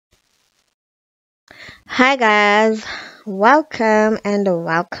Hi guys, welcome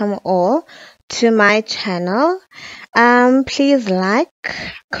all to my channel. Please like,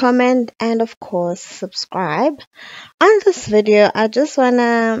 comment, and of course subscribe. On this video, I just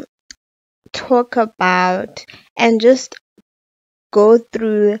wanna talk about and just go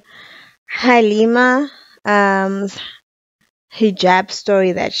through Halima hijab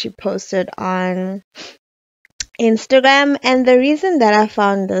story that she posted on Instagram. And the reason that I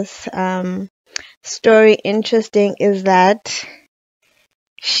found this story interesting is that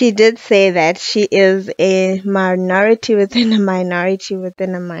she did say that she is a minority within a minority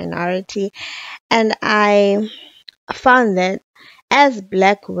within a minority. And I found that as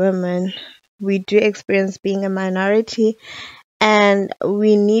Black women, we do experience being a minority, and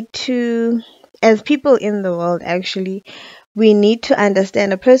we need to, as people in the world, actually, we need to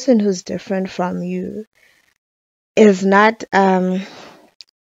understand a person who's different from you is not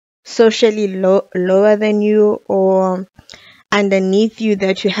socially lower than you or underneath you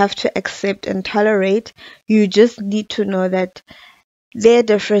that you have to accept and tolerate. You just need to know that they're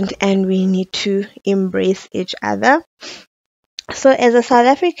different and we need to embrace each other. So, as a South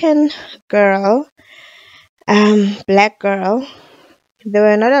African girl, Black girl, there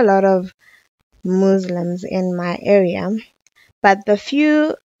were not a lot of Muslims in my area, but the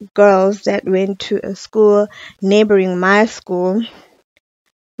few girls that went to a school neighboring my school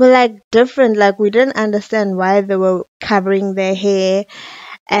were like different. Like, we didn't understand why they were covering their hair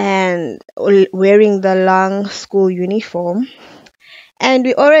and wearing the long school uniform. And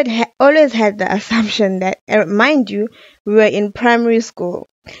we always had the assumption that, mind you, we were in primary school,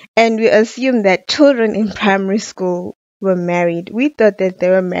 and we assumed that children in primary school were married. We thought that they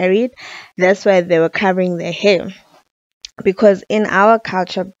were married, that's why they were covering their hair. Because in our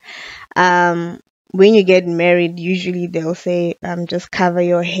culture, when you get married, usually they'll say, just cover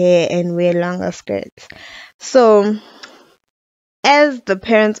your hair and wear longer skirts. So, as the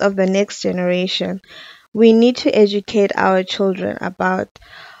parents of the next generation, we need to educate our children about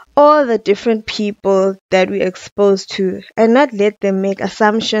all the different people that we expose to and not let them make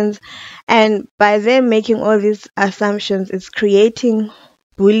assumptions. And by them making all these assumptions, it's creating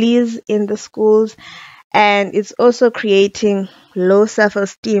bullies in the schools, and it's also creating low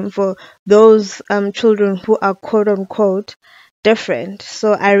self-esteem for those children who are quote unquote different.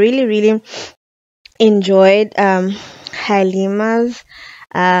 So I really enjoyed Halima's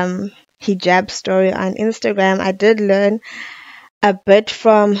hijab story on Instagram. I did learn a bit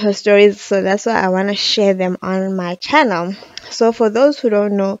from her stories, so that's why I want to share them on my channel. So, for those who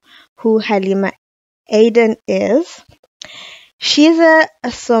don't know who Halima Aden is, she's a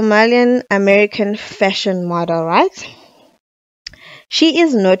Somalian American fashion model, right? She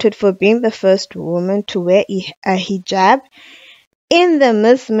is noted for being the first woman to wear a hijab in the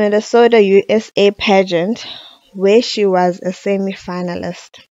Miss Minnesota USA pageant, where she was a semi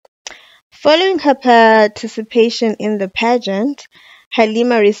finalist. Following her participation in the pageant,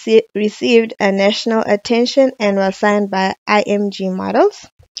 Halima received a national attention and was signed by IMG Models.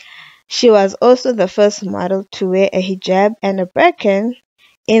 She was also the first model to wear a hijab and a burqa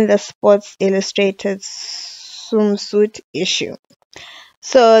in the Sports Illustrated swimsuit issue.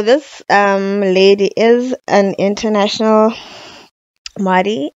 So this lady is an international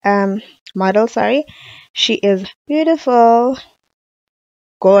model. Sorry, she is beautiful,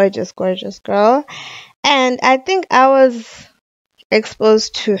 gorgeous girl, and I think I was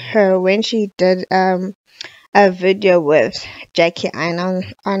exposed to her when she did a video with Jackie Aina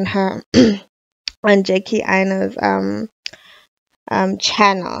on her on Jackie Aina's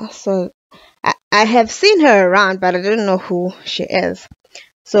channel. So I have seen her around, but I didn't know who she is.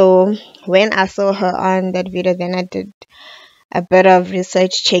 So when I saw her on that video, then I did a bit of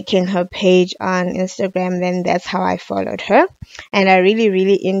research checking her page on Instagram. Then that's how I followed her, and I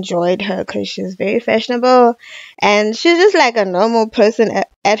really enjoyed her because she's very fashionable and she's just like a normal person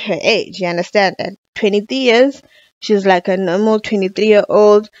at her age. You understand? At 23 years, she's like a normal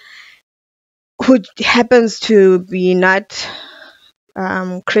 23-year-old who happens to be not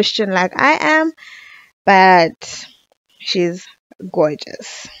Christian like I am, but she's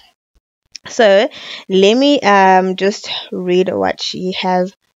gorgeous. So let me just read what she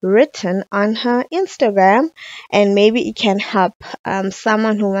has written on her Instagram, and maybe it can help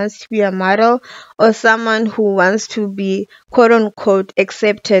someone who wants to be a model or someone who wants to be quote unquote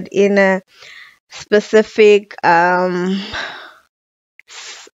accepted in a specific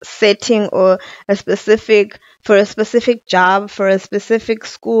setting, or a specific for a specific job, for a specific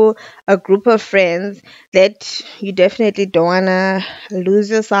school, a group of friends, that you definitely don't want to lose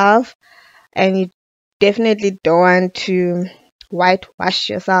yourself, and you definitely don't want to whitewash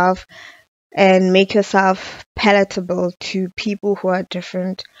yourself and make yourself palatable to people who are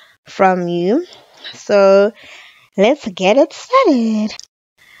different from you. So let's get it started.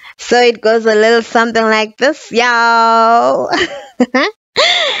 So it goes a little something like this, y'all.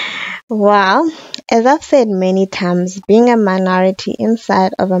 Well, as I've said many times, being a minority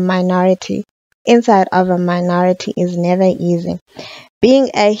inside of a minority is never easy. Being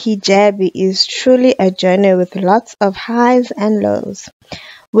a hijabi is truly a journey with lots of highs and lows.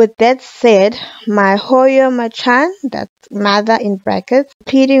 With that said, my Hoyo Machan, that's mother in brackets,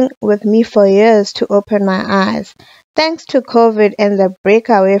 pleading with me for years to open my eyes. Thanks to COVID and the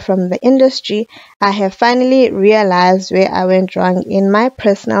breakaway from the industry, I have finally realized where I went wrong in my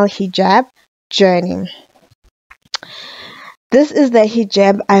personal hijab journey. This is the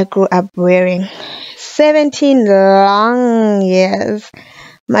hijab I grew up wearing. 17 long years.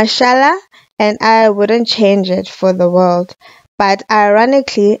 Mashallah, and I wouldn't change it for the world. But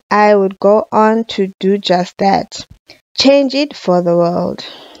ironically, I would go on to do just that. Change it for the world.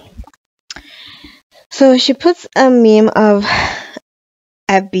 So she puts a meme of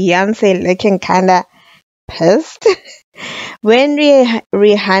a Beyonce looking kinda pissed. When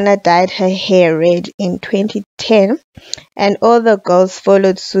Rihanna dyed her hair red in 2010 and all the girls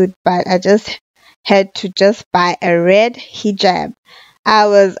followed suit, but I just had to just buy a red hijab. I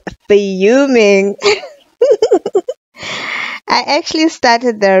was fuming. I actually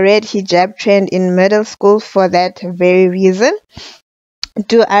started the red hijab trend in middle school for that very reason.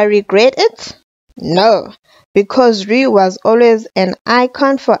 Do I regret it? No, because Ri was always an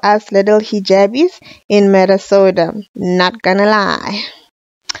icon for us little hijabis in Minnesota. Not gonna lie.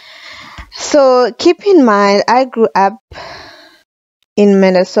 So keep in mind, I grew up in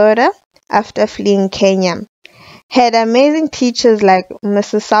Minnesota after fleeing Kenya. Had amazing teachers like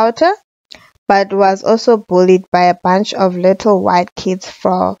Mrs. Sauter, but was also bullied by a bunch of little white kids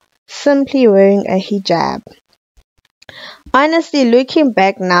for simply wearing a hijab. Honestly, looking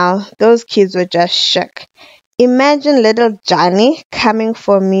back now, those kids were just shook. Imagine little Johnny coming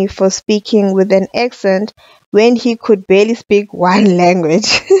for me for speaking with an accent when he could barely speak one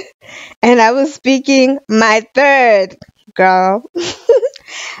language. And I was speaking my third, girl.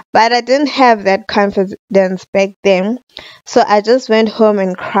 But I didn't have that confidence back then, so I just went home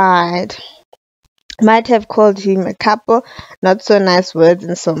and cried. Might have called him a couple not so nice words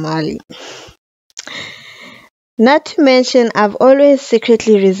in Somali. Not to mention, I've always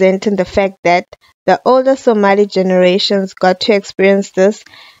secretly resented the fact that the older Somali generations got to experience this,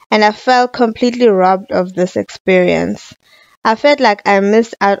 and I felt completely robbed of this experience. I felt like I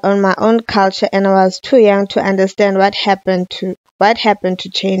missed out on my own culture and I was too young to understand what happened to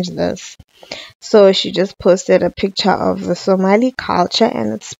change this. So she just posted a picture of the Somali culture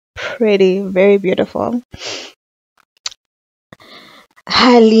and it's pretty, very beautiful.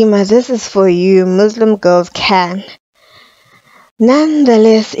 Halima, this is for you. Muslim girls can.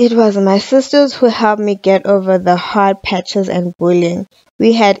 Nonetheless, it was my sisters who helped me get over the hard patches and bullying.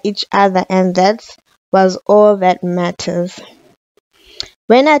 We had each other, and that was all that matters.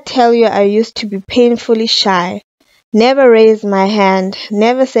 When I tell you I used to be painfully shy, never raised my hand,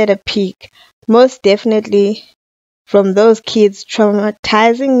 never said a peep, most definitely from those kids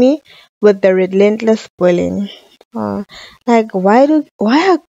traumatizing me with the relentless bullying. Oh, like why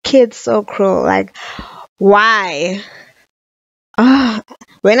are kids so cruel? Like why? Ah,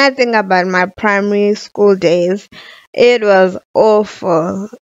 when I think about my primary school days, it was awful.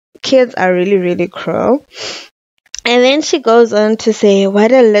 Kids are really, really cruel. And then she goes on to say,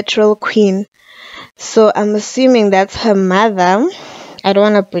 what a literal queen. So I'm assuming that's her mother. I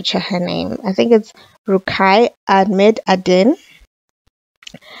don't want to butcher her name. I think it's Rukai Ahmed Aden.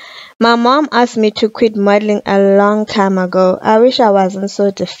 My mom asked me to quit modeling a long time ago. I wish I wasn't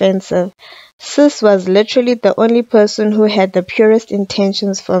so defensive. Sis was literally the only person who had the purest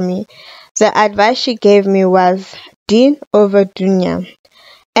intentions for me. The advice she gave me was Deen over Dunya.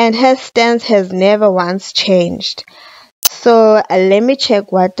 And her stance has never once changed. So let me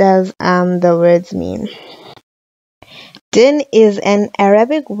check what does the words mean. Din is an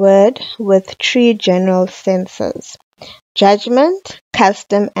Arabic word with three general senses: judgment,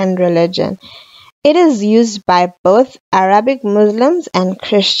 custom, and religion. It is used by both Arabic Muslims and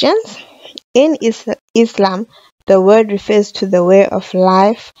Christians. In Islam, the word refers to the way of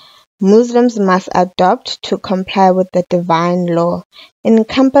life Muslims must adopt to comply with the divine law,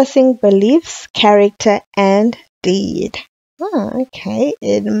 encompassing beliefs, character, and deed. Oh, okay,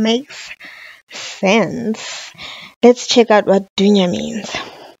 it makes sense. Let's check out what dunya means.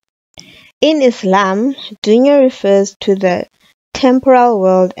 In Islam, dunya refers to the temporal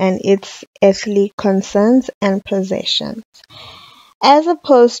world and its earthly concerns and possessions. as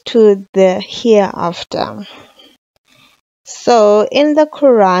opposed to the hereafter. So in the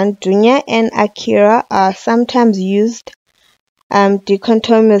Quran, dunya and akhirah are sometimes used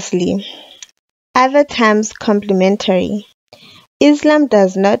dichotomously, other times complementary. Islam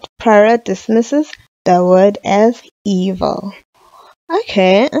does not prior dismisses the word as evil.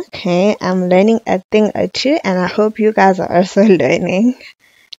 Okay, I'm learning a thing or two, and I hope you guys are also learning.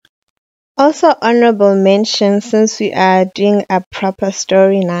 Also, honorable mention, since we are doing a proper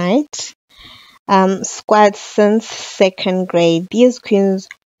story night, squad since second grade. These queens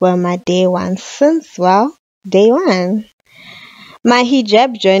were my day one since, well, day one. My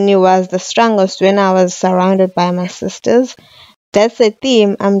hijab journey was the strongest when I was surrounded by my sisters. That's a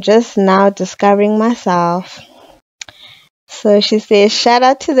theme. I'm just now discovering myself. So she says, shout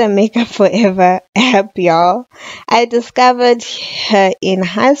out to the Makeup Forever app, y'all. I discovered her in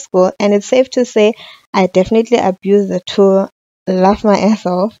high school, and it's safe to say I definitely abused the tool. Laugh my ass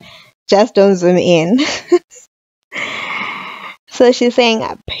off. Just don't zoom in. So she's saying,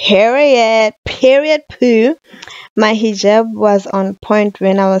 period poo. My hijab was on point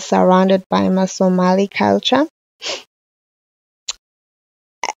when I was surrounded by my Somali culture.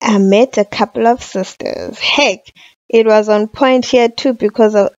 I met a couple of sisters. Heck, it was on point here too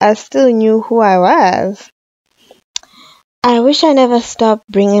because I still knew who I was. I wish I never stopped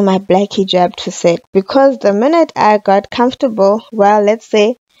bringing my black hijab to set because the minute I got comfortable, well,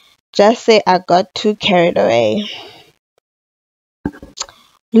 just say I got too carried away.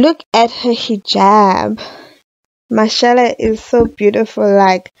 Look at her hijab. Mashallah is so beautiful,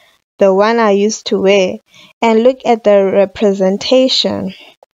 like the one I used to wear. And look at the representation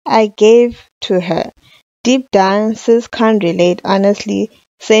I gave to her. Deep down, sis can't relate. Honestly,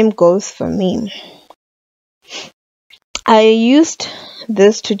 same goes for me. I used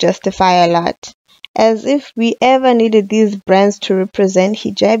this to justify a lot, as if we ever needed these brands to represent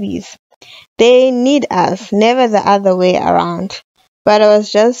hijabis. They need us, never the other way around. But I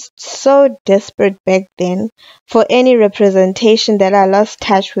was just so desperate back then for any representation that I lost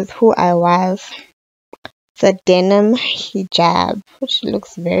touch with who I was. It's a denim hijab, which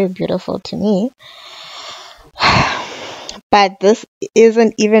looks very beautiful to me. But this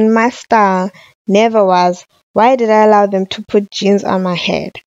isn't even my style. Never was. Why did I allow them to put jeans on my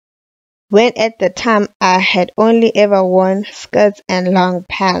head? When at the time I had only ever worn skirts and long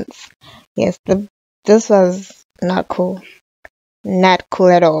pants. Yes, this was not cool. Not cool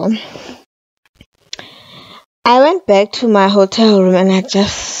at all. I went back to my hotel room and I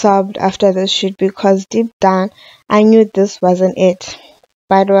just sobbed after the shoot because deep down I knew this wasn't it.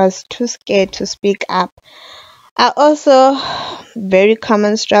 But I was too scared to speak up. I also very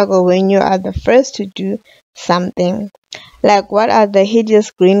common struggle when you are the first to do something. Like what are the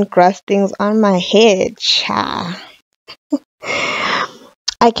hideous green grass things on my head? Cha.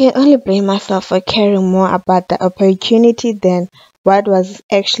 I can only blame myself for caring more about the opportunity than what was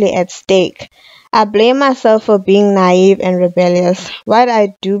actually at stake. I blame myself for being naive and rebellious. What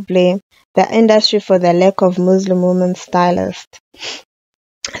I do blame the industry for the lack of Muslim women stylists.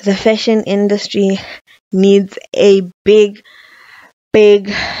 The fashion industry needs a big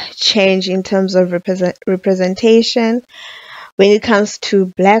change in terms of representation when it comes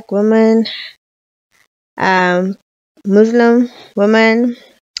to black women, Muslim women,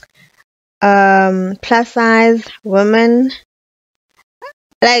 plus size women,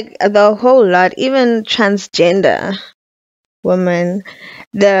 like the whole lot, even transgender women.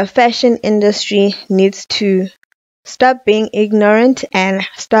 The fashion industry needs to stop being ignorant and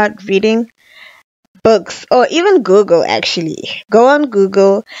start reading books, or even Google. Actually, go on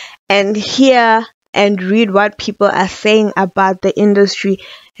Google and hear and read what people are saying about the industry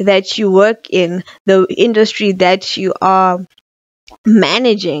that you work in, the industry that you are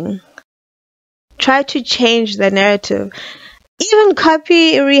managing. Try to change the narrative. Even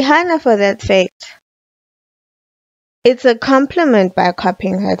copy Rihanna for that fact. It's a compliment by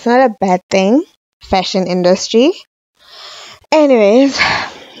copying her. It's not a bad thing. Fashion industry. Anyways,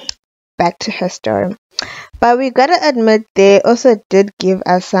 back to her story. But we gotta admit they also did give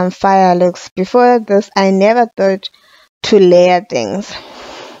us some fire looks. Before this, I never thought to layer things.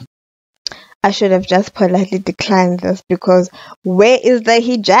 I should have just politely declined this because where is the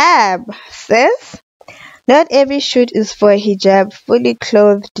hijab, sis? Not every shoot is for hijab. Fully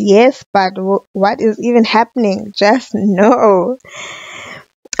clothed, yes, but what is even happening? Just no.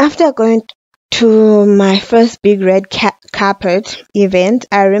 After going to my first big red carpet event,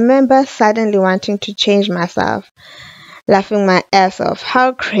 I remember suddenly wanting to change myself. laughing my ass off.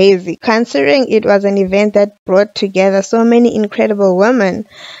 How crazy, considering it was an event that brought together so many incredible women.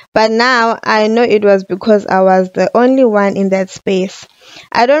 But now I know it was because I was the only one in that space.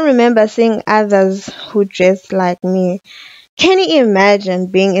 I don't remember seeing others who dressed like me. Can you imagine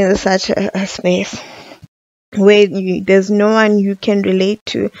being in such a space where there's no one you can relate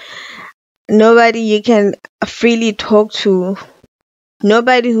to, nobody you can freely talk to,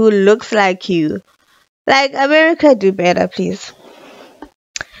 nobody who looks like you? Like, America, do better, please.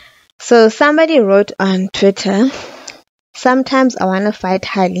 So somebody wrote on Twitter, sometimes I want to fight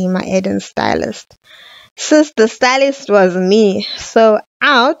Halima Aden's stylist. Since the stylist was me, so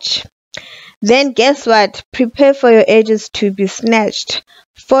ouch. Then guess what? Prepare for your edges to be snatched.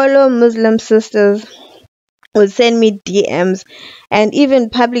 Follow Muslim sisters would send me DMs and even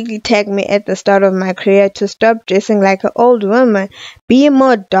publicly tag me at the start of my career to stop dressing like an old woman. Be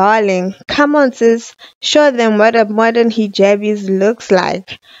more darling. Come on, sis. Show them what a modern hijabis looks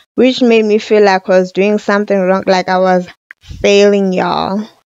like. Which made me feel like I was doing something wrong, like I was failing y'all.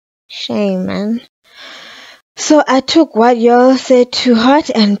 Shame, man. So I took what y'all said to heart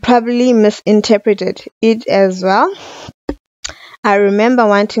and probably misinterpreted it as well. I remember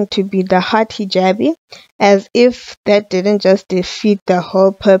wanting to be the hot hijabi, as if that didn't just defeat the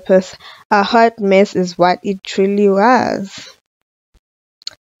whole purpose. A hot mess is what it truly was.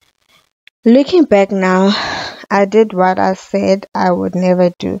 Looking back now, I did what I said I would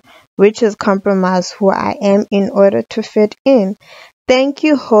never do, which is compromise who I am in order to fit in. Thank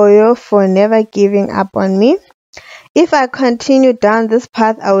you, Hoyo, for never giving up on me. If I continued down this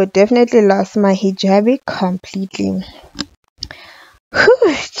path, I would definitely lose my hijabi completely.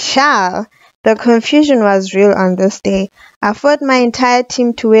 Whew, child. The confusion was real on this day. I fought my entire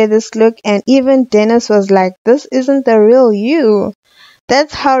team to wear this look, and even Dennis was like, "This isn't the real you."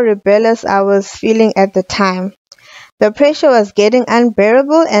 That's how rebellious I was feeling at the time. The pressure was getting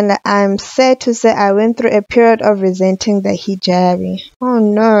unbearable, and I'm sad to say I went through a period of resenting the hijabi. Oh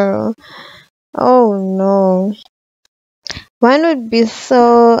no. Oh no. One would be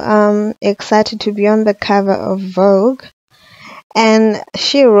so excited to be on the cover of Vogue. And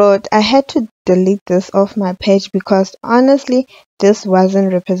she wrote, "I had to delete this off my page because honestly, this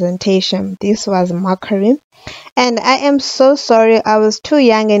wasn't representation. This was mockery. And I am so sorry. I was too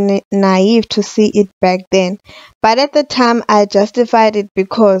young and naive to see it back then. But at the time, I justified it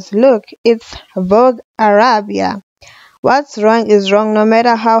because, look, it's Vogue Arabia. What's wrong is wrong no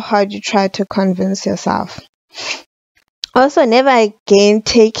matter how hard you try to convince yourself." Also, never again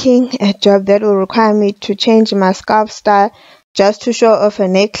taking a job that will require me to change my scarf style just to show off a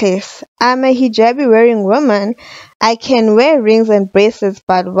necklace. I'm a hijabi wearing woman. I can wear rings and bracelets,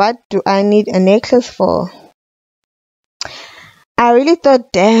 but what do I need a necklace for? I really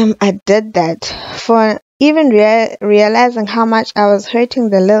thought, damn, I did that. For even realizing how much I was hurting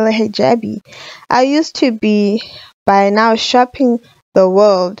the little hijabi. I used to be by now shopping the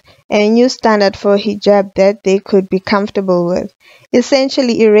world a new standard for hijab that they could be comfortable with,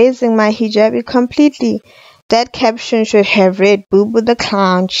 essentially erasing my hijabi completely. That caption should have read "Boo Boo the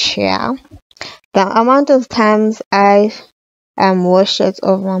Clown Chair." The amount of times I wore shirts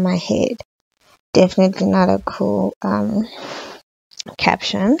over my head. Definitely not a cool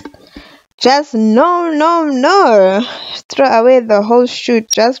caption. Just no, no, no. Throw away the whole shoot.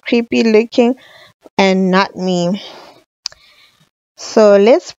 Just creepy looking and not me. So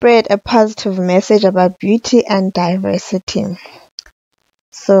let's spread a positive message about beauty and diversity.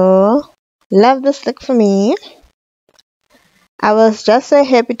 So love this look for me. I was just so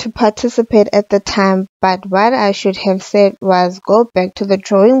happy to participate at the time, but what I should have said was go back to the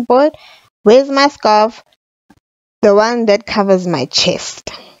drawing board. Where's my scarf? The one that covers my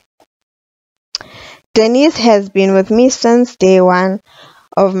chest. Denise has been with me since day one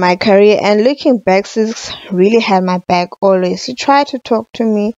of my career, and looking back, sis really had my back always. She tried to talk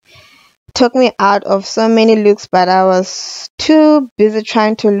me out of so many looks, but I was too busy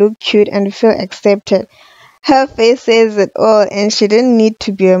trying to look cute and feel accepted. Her face says it all, and she didn't need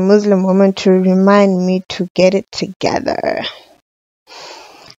to be a Muslim woman to remind me to get it together.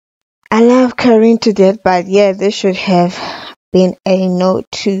 I love Karine to death, but yeah, this should have been a no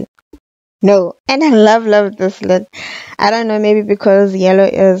too. No, and I love this look. I don't know, maybe because yellow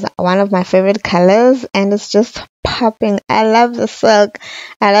is one of my favorite colors and it's just popping. I love the silk.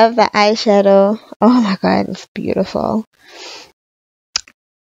 I love the eyeshadow. Oh my god, it's beautiful.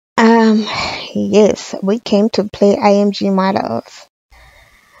 Yes, we came to play IMG models.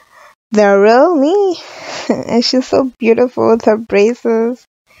 The real me. And she's so beautiful with her braces.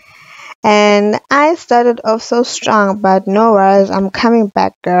 And I started off so strong, but no worries, I'm coming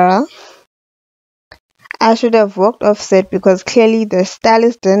back, girl. I should have walked off set because clearly the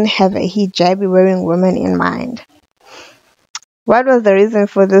stylist didn't have a hijabi wearing woman in mind. What was the reason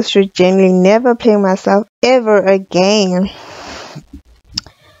for this shoot? Genuinely never playing myself ever again.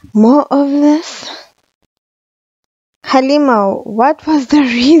 More of this? Halima, what was the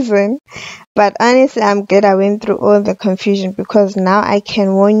reason? But honestly, I'm glad I went through all the confusion because now I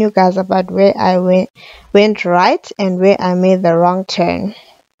can warn you guys about where I went right and where I made the wrong turn.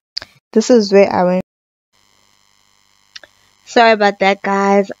 This is where I went. Sorry about that,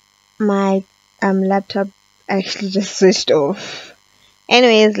 guys. My laptop actually just switched off.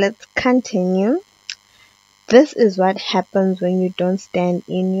 Anyways, let's continue. This is what happens when you don't stand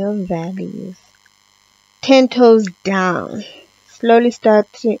in your values. 10 toes down. Slowly start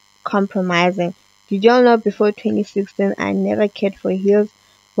compromising. Did y'all know before 2016 I never cared for heels?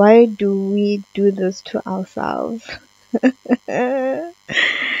 Why do we do this to ourselves?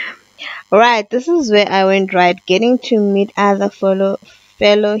 Right, this is where I went right. Getting to meet other fellow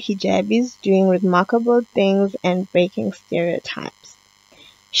hijabis doing remarkable things and breaking stereotypes.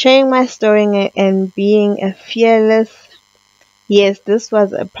 Sharing my story and being a fearless. Yes, this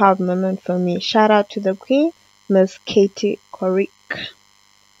was a proud moment for me. Shout out to the queen, Miss Katie Couric.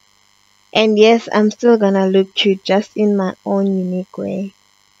 And yes, I'm still gonna look cute just in my own unique way.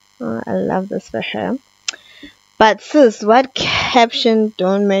 Oh, I love this for her. But sis, what caption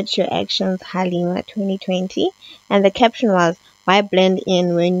don't match your actions, Halima 2020? And the caption was, why blend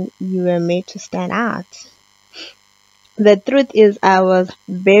in when you were made to stand out? The truth is I was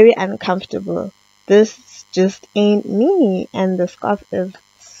very uncomfortable. This just ain't me. And the scarf is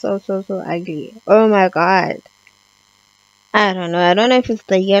so ugly. Oh my god. I don't know. I don't know if it's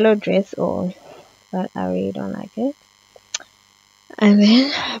the yellow dress or, but I really don't like it. And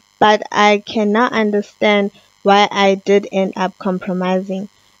then, but I cannot understand why I did end up compromising.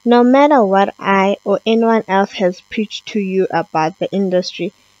 No matter what I or anyone else has preached to you about the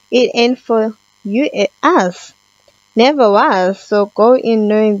industry, it ain't for you, us. Never was. So go in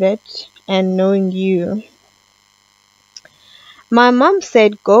knowing that and knowing you. My mom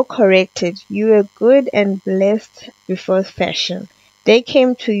said, go correct it. You were good and blessed before fashion. They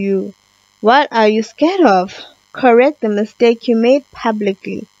came to you. What are you scared of? Correct the mistake you made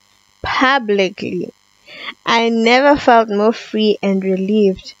publicly. Publicly. I never felt more free and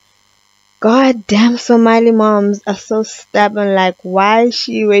relieved. God damn, Somali moms are so stubborn. Like, why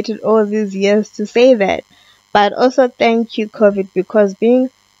she waited all these years to say that? But also thank you, COVID, because being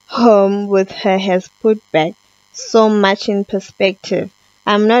home with her has put back so much in perspective.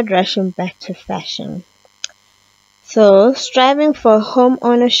 I'm not rushing back to fashion. So, striving for home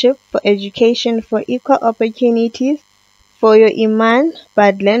ownership, for education, for equal opportunities, for your iman,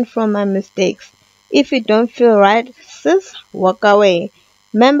 but learn from my mistakes. If you don't feel right, sis, walk away.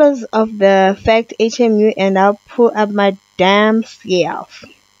 Members of the Fact HMU, and I'll pull up my damn self.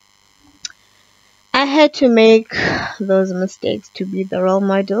 I had to make those mistakes to be the role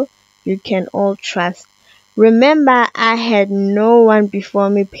model you can all trust. Remember, I had no one before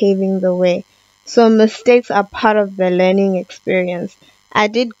me paving the way, so mistakes are part of the learning experience. I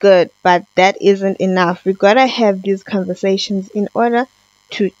did good, but that isn't enough. We gotta have these conversations in order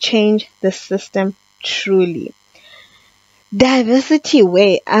to change the system truly. Diversity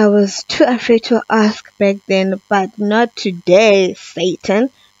way. I was too afraid to ask back then, but not today, Satan.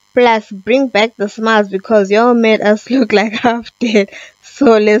 Plus, bring back the smiles because y'all made us look like half dead,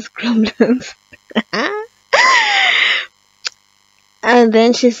 soulless gremlins. And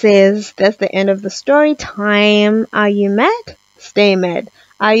then she says, that's the end of the story time. Are you mad? Stay mad.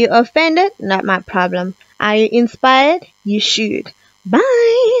 Are you offended? Not my problem. Are you inspired? You should.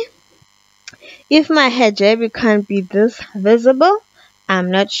 Bye. If my hijabi can't be this visible,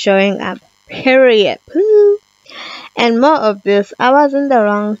 I'm not showing up. Period. Poo. And more of this, I was in the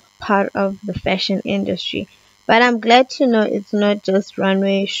wrong part of the fashion industry. But I'm glad to know it's not just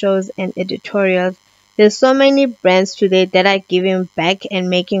runway shows and editorials. There's so many brands today that are giving back and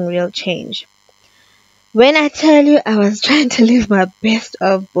making real change. When I tell you I was trying to live my best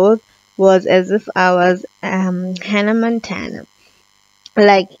of both worlds as if I was Hannah Montana.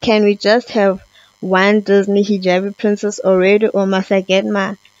 Like, can we just have one Disney hijabi princess already, or must I get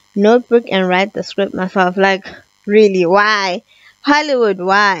my notebook and write the script myself? Like, really, why? Hollywood,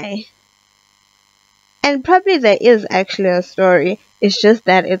 why? And probably there is actually a story. It's just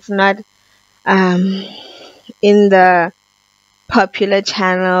that it's not um in the popular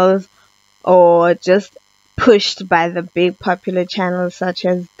channels or just pushed by the big popular channels such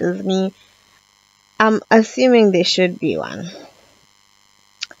as Disney. I'm assuming there should be one.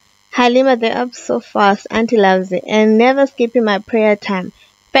 Halima, they're up so fast. Auntie loves it. And never skipping my prayer time.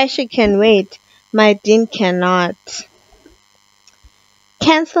 Fashion can wait. My dean cannot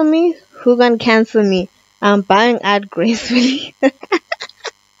cancel me. Who gonna cancel me? I'm bowing out gracefully.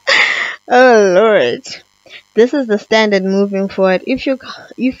 Oh Lord. This is the standard moving forward. If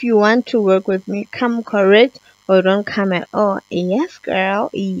you want to work with me, come correct or don't come at all. Yes, girl.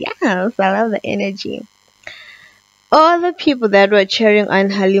 Yes, I love the energy. All the people that were cheering on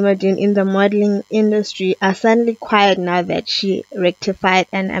Halima Din in the modeling industry are suddenly quiet now that she rectified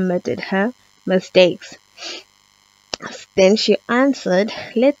and admitted her mistakes. Then she answered,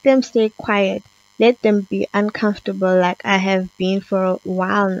 "Let them stay quiet. Let them be uncomfortable like I have been for a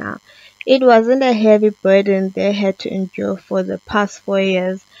while now. It wasn't a heavy burden they had to endure for the past 4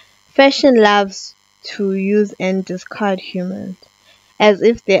 years. Fashion loves to use and discard humans, as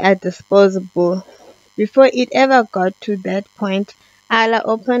if they are disposable. Before it ever got to that point, Allah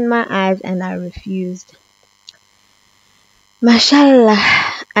opened my eyes and I refused. Mashallah,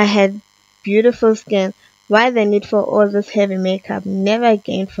 I had beautiful skin. Why the need for all this heavy makeup? Never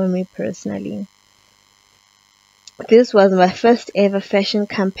again for me personally. This was my first ever fashion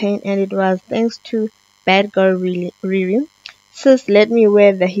campaign and it was thanks to Bad Girl Riri. Sis let me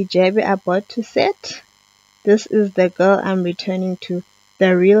wear the hijabi I bought to set. This is the girl I'm returning to,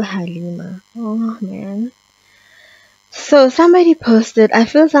 the real Halima. Oh man. So somebody posted, I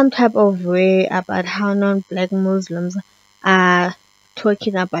feel some type of way about how non-black Muslims are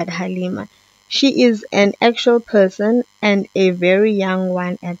talking about Halima. She is an actual person and a very young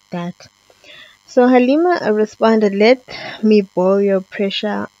one at that. So Halima responded, let me boil your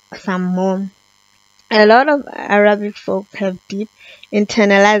pressure some more. A lot of Arabic folks have deep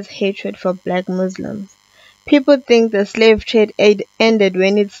internalized hatred for black Muslims. People think the slave trade ended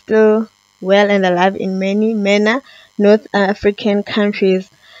when it's still well and alive in many MENA North African countries.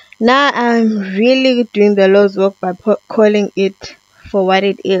 Now I'm really doing the Lord's work by calling it for what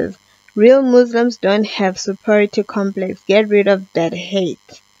it is. Real Muslims don't have superiority complex. Get rid of that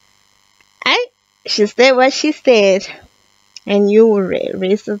hate. She said what she said. And you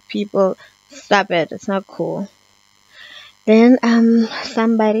racist people, stop it. It's not cool. Then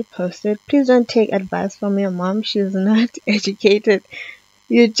somebody posted, please don't take advice from your mom. She's not educated.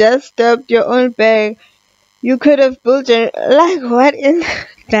 You just stuffed your own bag. You could have built your like what in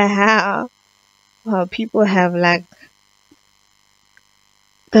the hell? Well, people have like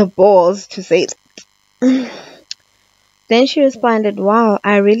the balls to say it. Then she responded, wow,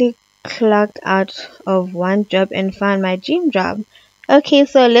 I really clocked out of one job and found my dream job. Okay,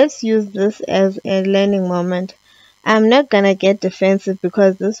 so let's use this as a learning moment. I'm not gonna get defensive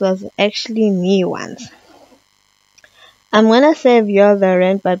because this was actually me once. I'm gonna save you all the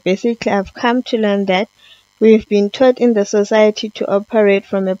rent, but basically I've come to learn that we've been taught in the society to operate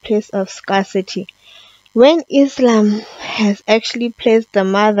from a place of scarcity, when Islam has actually placed the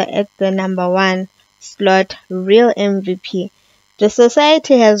mother at the number one slot, real MVP. The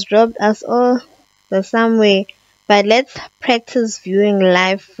society has robbed us all the same way, but let's practice viewing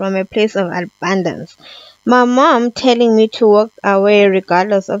life from a place of abundance. My mom telling me to walk away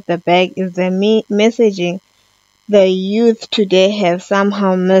regardless of the bag is the messaging the youth today have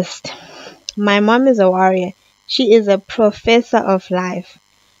somehow missed. My mom is a warrior. She is a professor of life,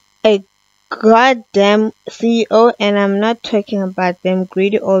 a goddamn CEO, and I'm not talking about them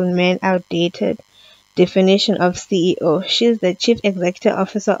greedy old men outdated definition of CEO. She's the chief executive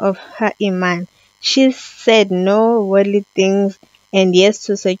officer of her Iman. She said no worldly things and yes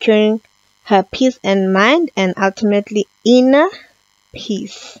to securing her peace and mind and ultimately inner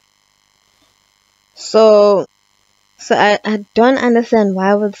peace. So I don't understand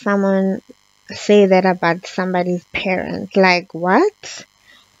why would someone say that about somebody's parents. Like what?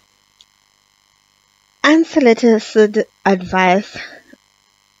 Unsolicited advice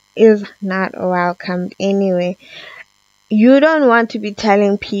is not welcomed anyway. You don't want to be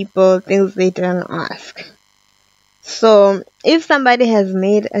telling people things they don't ask. So if somebody has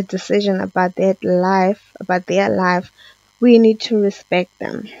made a decision about their life, we need to respect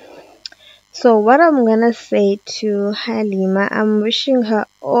them. So what I'm gonna say to Halima, I'm wishing her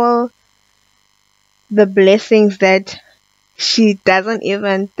all the blessings that she doesn't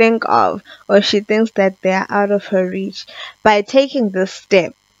even think of, or she thinks that they are out of her reach. By taking this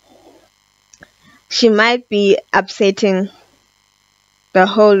step, she might be upsetting the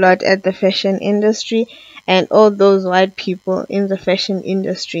whole lot at the fashion industry and all those white people in the fashion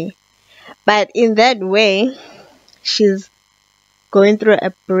industry. But in that way, she's going through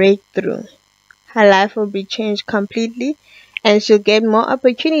a breakthrough. Her life will be changed completely and she'll get more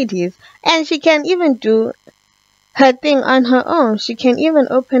opportunities. And she can even do her thing on her own. She can even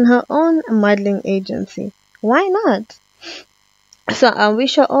open her own modeling agency. Why not? So I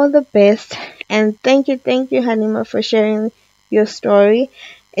wish her all the best And thank you, Halima, for sharing your story.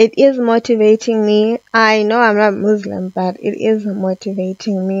 It is motivating me. I know I'm not Muslim, but it is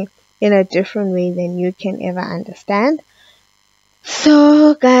motivating me in a different way than you can ever understand.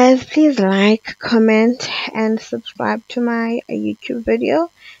 So, guys, please like, comment, and subscribe to my YouTube video.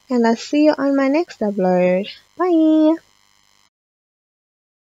 And I'll see you on my next upload. Bye.